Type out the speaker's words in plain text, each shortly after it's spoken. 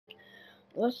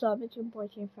What's up? It's your boy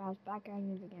Team Fast back at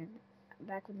it again,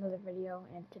 back with another video.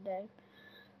 And today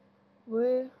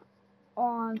we're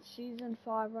on season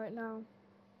 5 right now.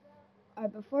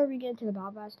 Alright, before we get into the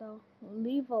Battle Pass though,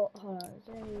 leave a hold on. Is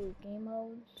there any game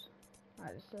modes?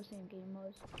 Alright, it's still same game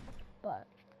modes. But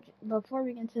before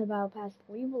we get into the Battle Pass,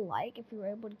 leave a like if you were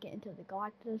able to get into the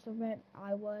Galactus event.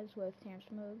 I was with Tam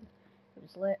Smooth. It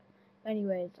was lit.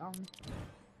 Anyways,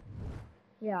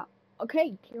 yeah.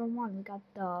 Okay, tier 1. We got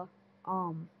the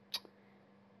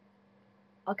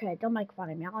Okay, don't make fun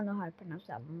of me. I don't know how to pronounce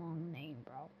that long name,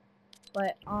 bro.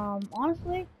 But,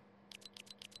 honestly,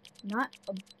 not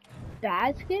a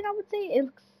bad skin, I would say. It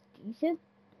looks decent.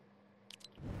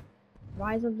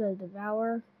 Rise of the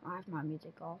Devourer. I have my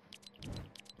music off.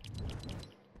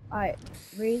 Alright,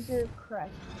 Razor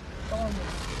Crest. Star Wars.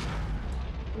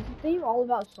 Is the thing all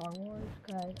about Star Wars?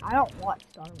 Because I don't watch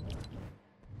Star Wars.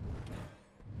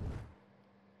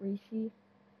 Reese.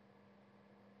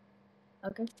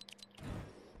 Okay.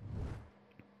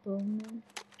 Boom.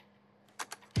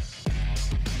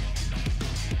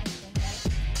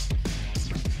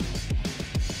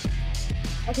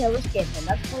 Okay, let's get them.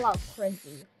 That's full out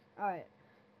crazy. Alright.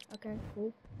 Okay,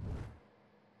 cool.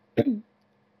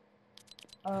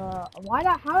 How did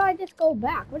I just go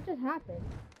back? What just happened?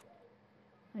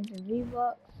 100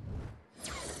 V-Bucks.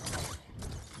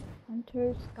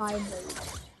 Hunter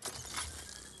Skyblade.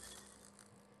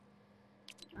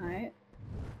 Alright.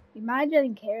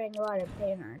 Imagine carrying a lot of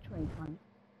banner in 2020.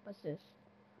 What's this?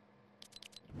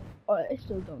 Oh, I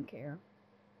still don't care.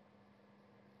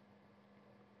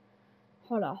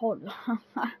 Hold on.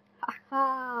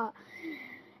 Am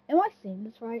I saying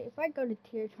this right? If I go to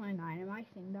tier 29, am I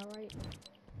saying that right?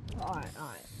 Alright.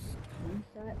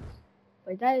 Sets.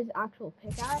 Wait, that is actual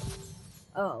pickaxe?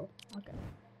 Oh, okay.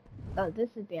 Oh,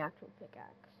 this is the actual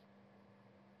pickaxe.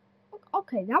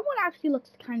 Okay, that one actually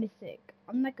looks kind of sick.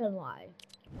 I'm not gonna lie.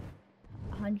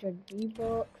 100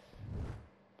 V-Bucks.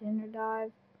 Dinner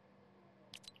dive.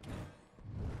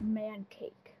 Man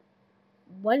cake.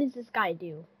 What does this guy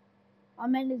do? My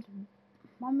man's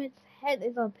head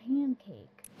is a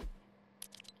pancake.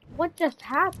 What just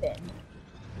happened?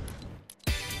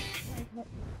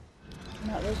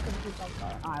 No, this could keep on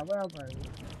going. Alright, where are we?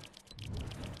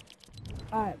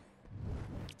 Alright.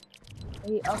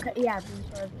 Okay, yeah,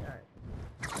 these are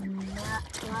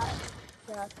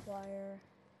flat wire.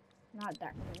 Not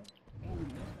that cool.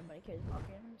 Animals, nobody cares about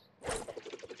animals.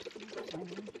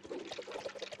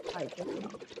 Alright,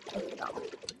 let's go.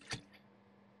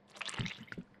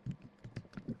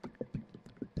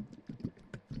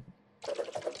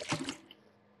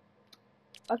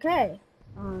 Okay.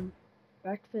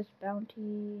 Breakfast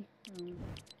bounty.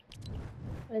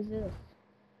 What is this?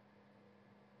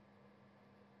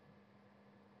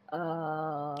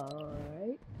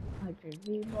 Alright. 100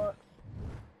 V-Bucks.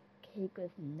 Cake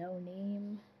with no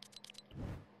name.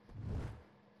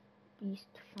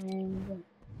 Beast Fang.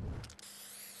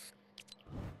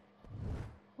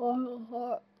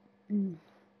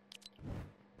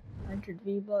 100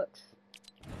 V-Bucks.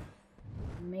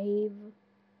 Mave.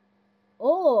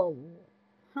 Oh!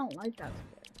 I don't like that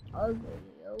skin. Ugly,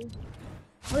 yo.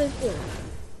 What is this?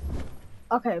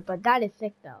 Okay, but that is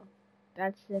sick though.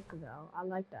 That's sick though. I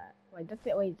like that. Wait, that's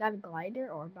it. Wait, is that a glider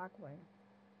or a backway?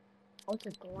 Oh, it's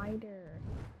a glider.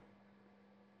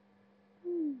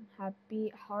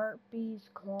 Happy Heartbeat's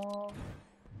claw.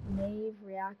 Mave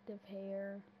reactive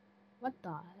hair. What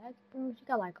the heck, bro? She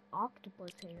got like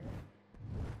octopus hair.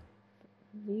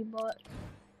 V-Bucks.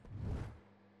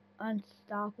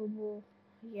 Unstoppable.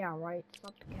 Yeah, right.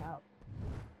 Stop the cap.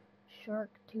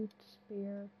 Shark tooth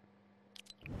spear.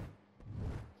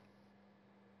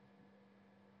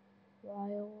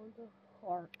 Wild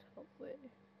heart. Hopefully.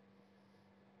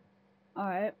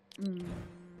 Alright.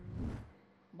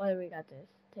 What do we got this?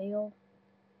 Tail.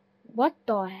 What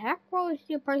the heck, bro? Is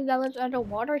she a person that lives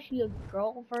underwater? Is she a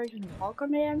girl version Walker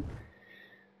Man?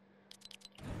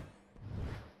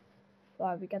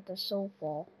 Alright, we got the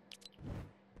Soulfall.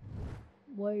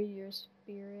 Warrior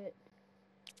Spirit.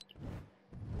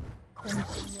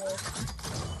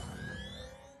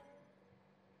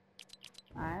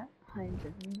 Alright,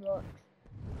 100 V-Bucks.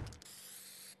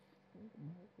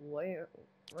 Warrior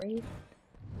Wraith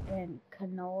and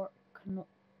Condor.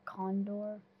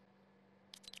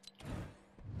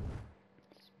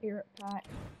 Spirit Pack.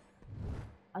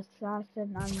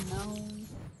 Assassin Unknown.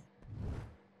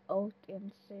 Oath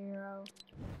and Sarah.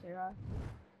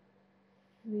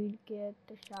 We get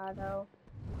the Shadow.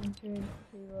 100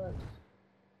 V-Bucks.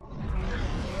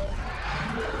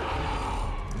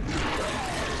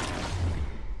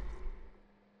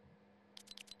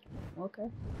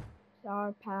 Okay.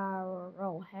 Star power.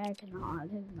 Oh, heck no. I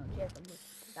didn't know she had to look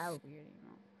that weird, you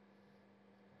know.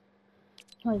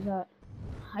 What is that?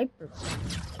 Hyper.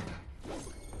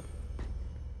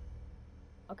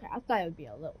 Okay, I thought it would be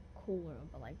a little cooler,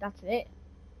 but like, that's it.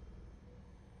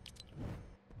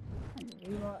 100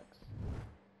 V-Bucks.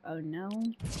 Oh no.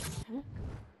 Heck.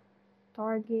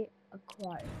 Target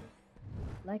acquired.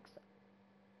 Lexa.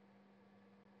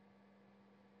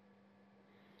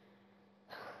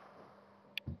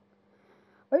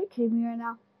 Are you kidding me right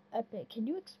now? Epic, can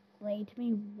you explain to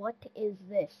me what is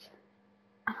this?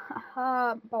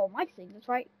 Bro, my signal's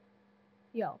right.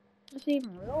 Yo, is this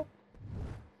even real?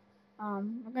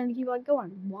 We're gonna keep on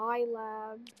going. Y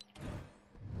Labs.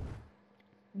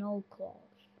 No claws.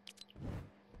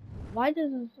 Why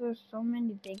does there so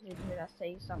many things in here that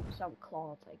say some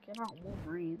claws? Like, you're not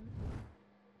Wolverine.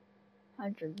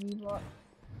 100 V-Bucks.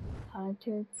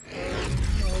 Hunter.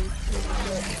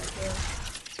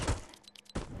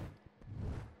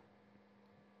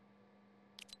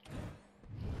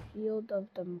 Shield of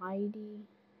the Mighty.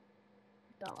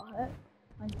 The heck?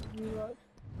 100 V-Bucks.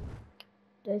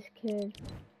 This kid.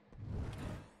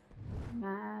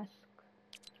 Mask.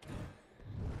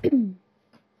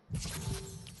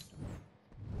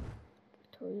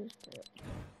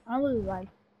 I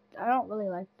don't really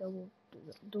like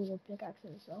dual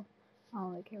pickaxes, so I don't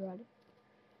really care about it.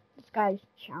 This guy's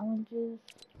challenges.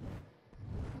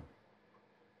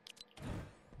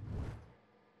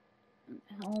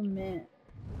 Helmet.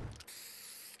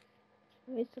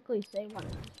 Basically say what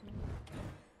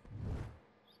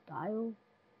style.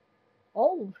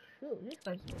 Oh shoot, this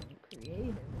guy's getting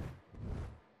creative.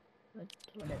 But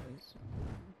whatever.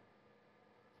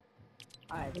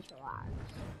 Alright, just relax.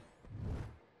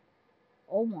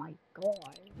 Oh my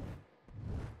god.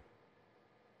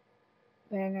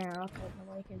 Banger, okay, the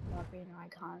like is not being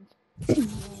icons. And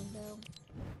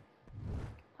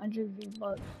 100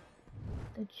 V-Bucks.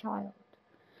 The child.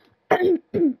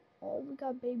 Oh, we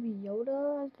got Baby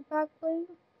Yoda as the back bling.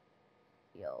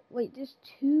 Yo, wait, there's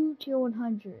 2 tier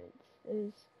 100s.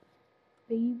 There's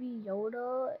Baby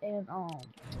Yoda and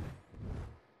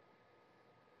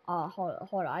hold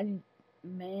on, I need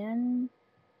Mandalorian,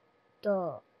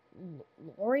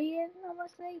 I wanna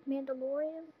say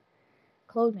Mandalorian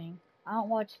clothing. I don't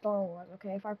watch Star Wars,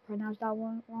 okay? If I pronounce that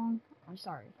one wrong, I'm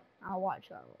sorry. I don't watch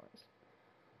Star Wars.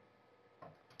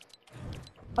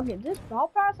 Okay, this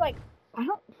Battle Pass, like, I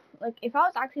don't, like, if I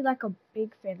was actually, like, a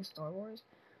big fan of Star Wars,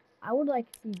 I would, like,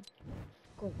 be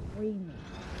screaming.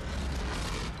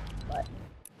 But,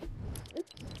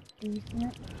 it's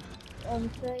decent. I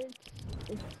would say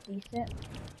it's decent.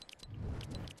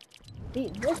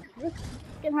 This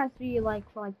skin has to be, like,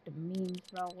 for, like, the memes,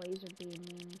 bro. Laser beam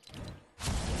memes.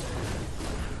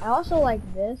 I also like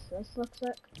this. This looks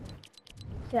like.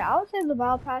 So, I would say the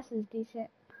Battle Pass is decent.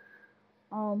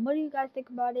 What do you guys think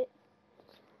about it?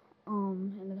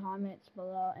 In the comments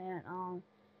below, and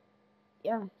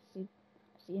yeah, see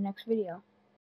you next video.